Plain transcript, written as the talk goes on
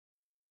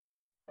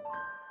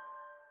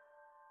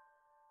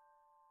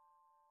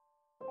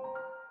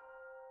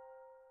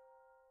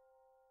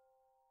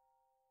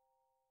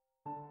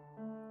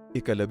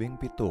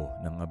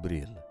Ika-17 ng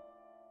Abril,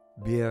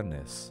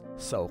 Biyernes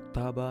sa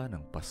oktaba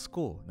ng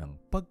Pasko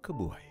ng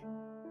Pagkabuhay.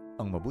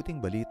 Ang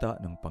mabuting balita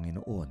ng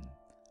Panginoon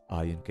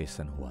ayon kay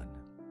San Juan.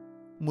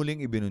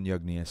 Muling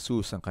ibinunyag ni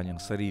Jesus ang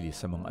kanyang sarili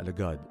sa mga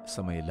alagad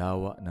sa may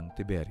lawa ng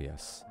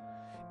Tiberias.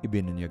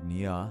 Ibinunyag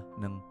niya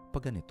ng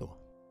pagganito.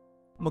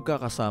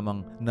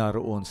 Magkakasamang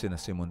naroon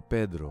sina Simon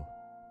Pedro,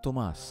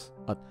 Tomas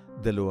at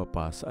dalawa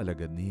pa sa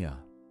alagad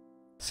niya.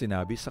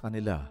 Sinabi sa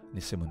kanila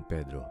ni Simon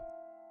Pedro,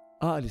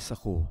 "Aalis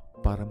ako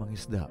para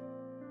mangisda."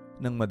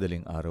 Nang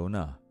madaling araw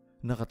na,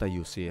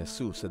 nakatayo si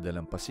Jesus sa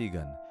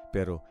dalampasigan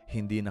pero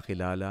hindi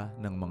nakilala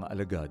ng mga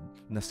alagad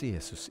na si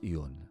Jesus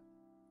iyon.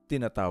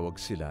 Tinatawag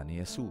sila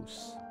ni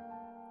Jesus.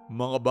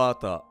 "Mga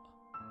bata,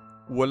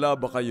 wala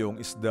ba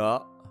kayong isda?"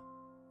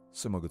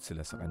 Sumagot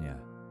sila sa kanya.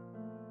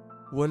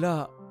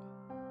 "Wala."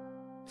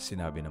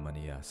 Sinabi naman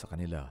niya sa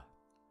kanila,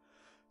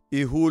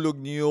 "Ihulog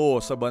niyo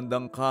sa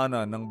bandang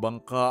kanan ng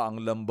bangka ang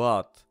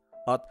lambat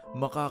at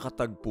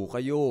makakatagpo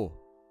kayo."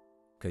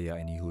 Kaya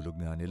inihulog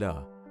nga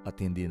nila at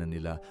hindi na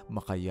nila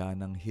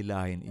makayanang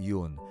hilahin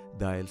iyon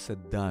dahil sa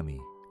dami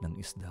ng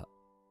isda.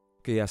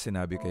 Kaya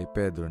sinabi kay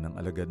Pedro ng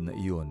alagad na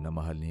iyon na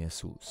mahal ni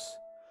Jesus,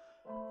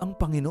 "Ang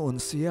Panginoon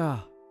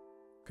siya."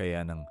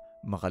 Kaya nang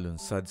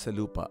makalunsad sa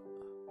lupa,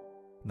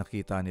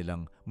 nakita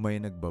nilang may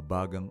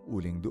nagbabagang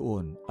uling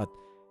doon at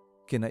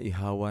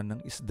kinaihawan ng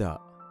isda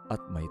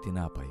at may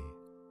tinapay.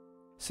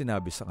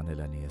 Sinabi sa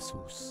kanila ni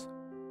Jesus,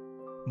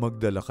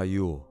 "Magdala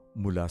kayo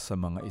mula sa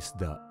mga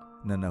isda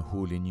na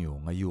nahuli niyo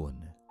ngayon."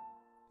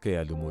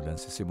 Kaya lumulan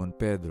si Simon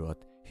Pedro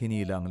at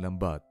hinila ang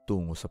lambat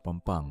tungo sa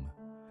pampang.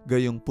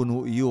 Gayong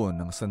puno iyon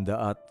ng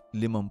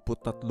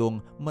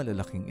 153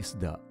 malalaking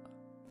isda.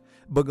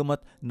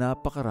 Bagamat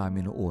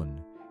napakarami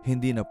noon,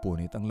 hindi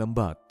napunit ang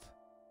lambat.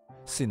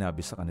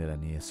 Sinabi sa kanila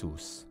ni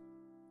Jesus,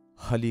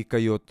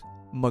 "Halikayo't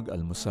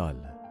mag-almusal."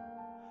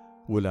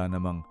 Wala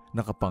namang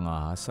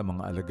nakapangahas sa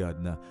mga alagad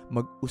na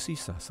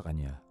mag-usisa sa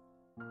kanya,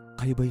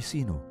 "Kayo ba'y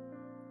sino?"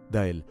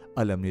 Dahil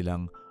alam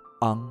nilang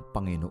ang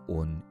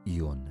Panginoon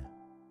iyon.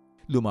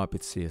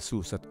 Lumapit si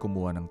Jesus at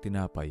kumuha ng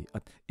tinapay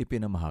at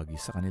ipinamahagi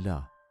sa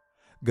kanila.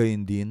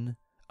 Gayon din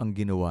ang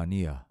ginawa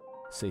niya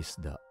sa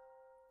isda.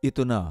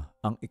 Ito na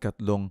ang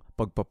ikatlong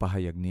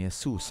pagpapahayag ni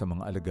Jesus sa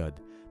mga alagad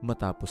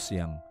matapos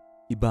siyang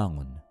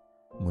ibangon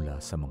mula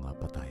sa mga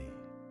patay.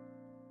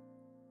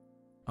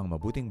 Ang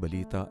mabuting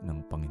balita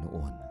ng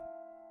Panginoon.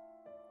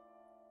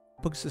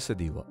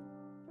 Pagsasadiwa,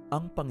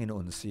 ang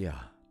Panginoon siya.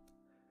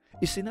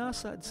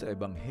 Isinasad sa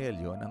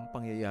Ebanghelyo ng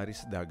pangyayari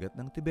sa dagat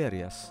ng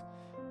Tiberias,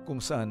 kung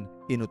saan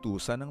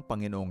inutusan ng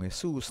Panginoong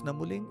Hesus na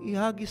muling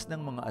ihagis ng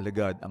mga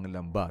alagad ang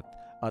lambat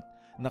at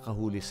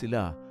nakahuli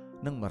sila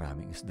ng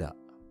maraming isda.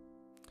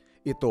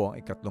 Ito ang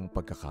ikatlong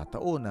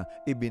pagkakataon na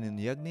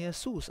ibinunyag ni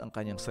Jesus ang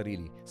kanyang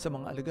sarili sa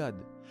mga alagad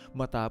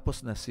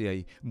matapos na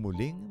siya'y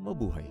muling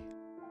mabuhay.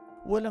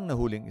 Walang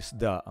nahuling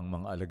isda ang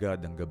mga alagad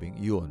ng gabing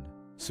iyon,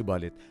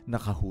 subalit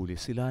nakahuli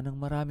sila ng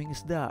maraming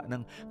isda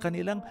ng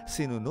kanilang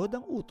sinunod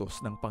ang utos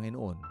ng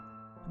Panginoon,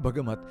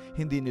 bagamat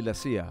hindi nila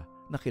siya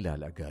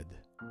nakilala agad.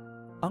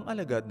 Ang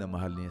alagad na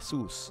mahal ni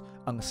Jesus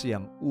ang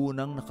siyang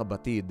unang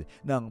nakabatid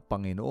ng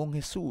Panginoong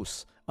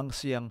Jesus, ang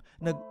siyang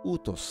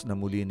nag-utos na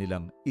muli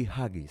nilang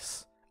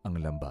ihagis ang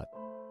lambat.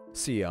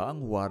 Siya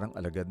ang huwarang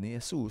alagad ni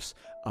Jesus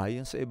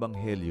ayon sa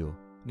Ebanghelyo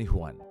ni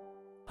Juan.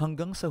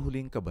 Hanggang sa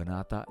huling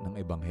kabanata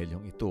ng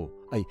Ebanghelyong ito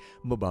ay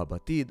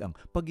mababatid ang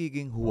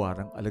pagiging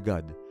huwarang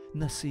alagad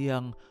na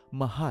siyang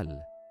mahal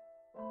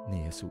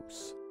ni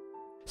Jesus.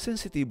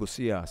 Sensitibo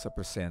siya sa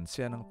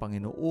presensya ng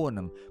Panginoon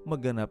nang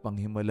maganap ang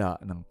himala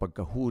ng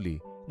pagkahuli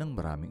ng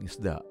maraming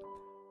isda.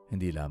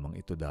 Hindi lamang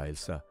ito dahil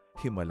sa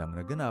himalang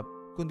naganap,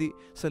 kundi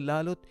sa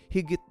lalo't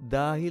higit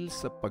dahil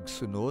sa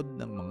pagsunod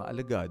ng mga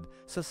alagad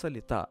sa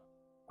salita.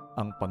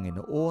 Ang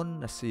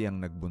Panginoon na siyang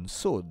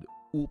nagbunsod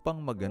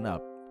upang maganap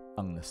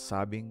ang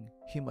nasabing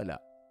himala.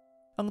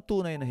 Ang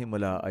tunay na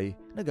himala ay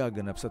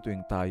nagaganap sa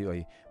tuwing tayo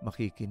ay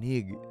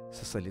makikinig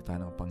sa salita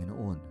ng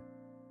Panginoon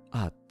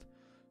at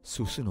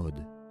susunod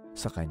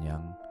sa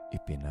kanyang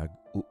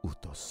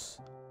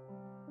ipinag-uutos.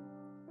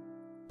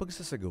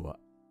 Pagsasagawa,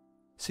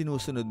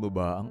 sinusunod mo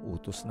ba ang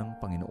utos ng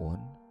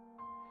Panginoon?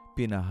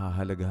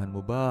 Pinahahalagahan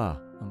mo ba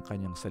ang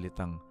kanyang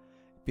salitang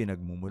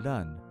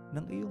pinagmumulan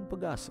ng iyong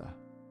pag-asa?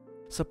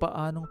 Sa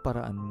paanong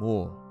paraan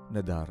mo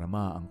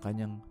nadarama ang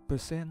kanyang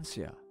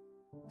presensya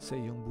sa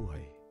iyong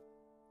buhay?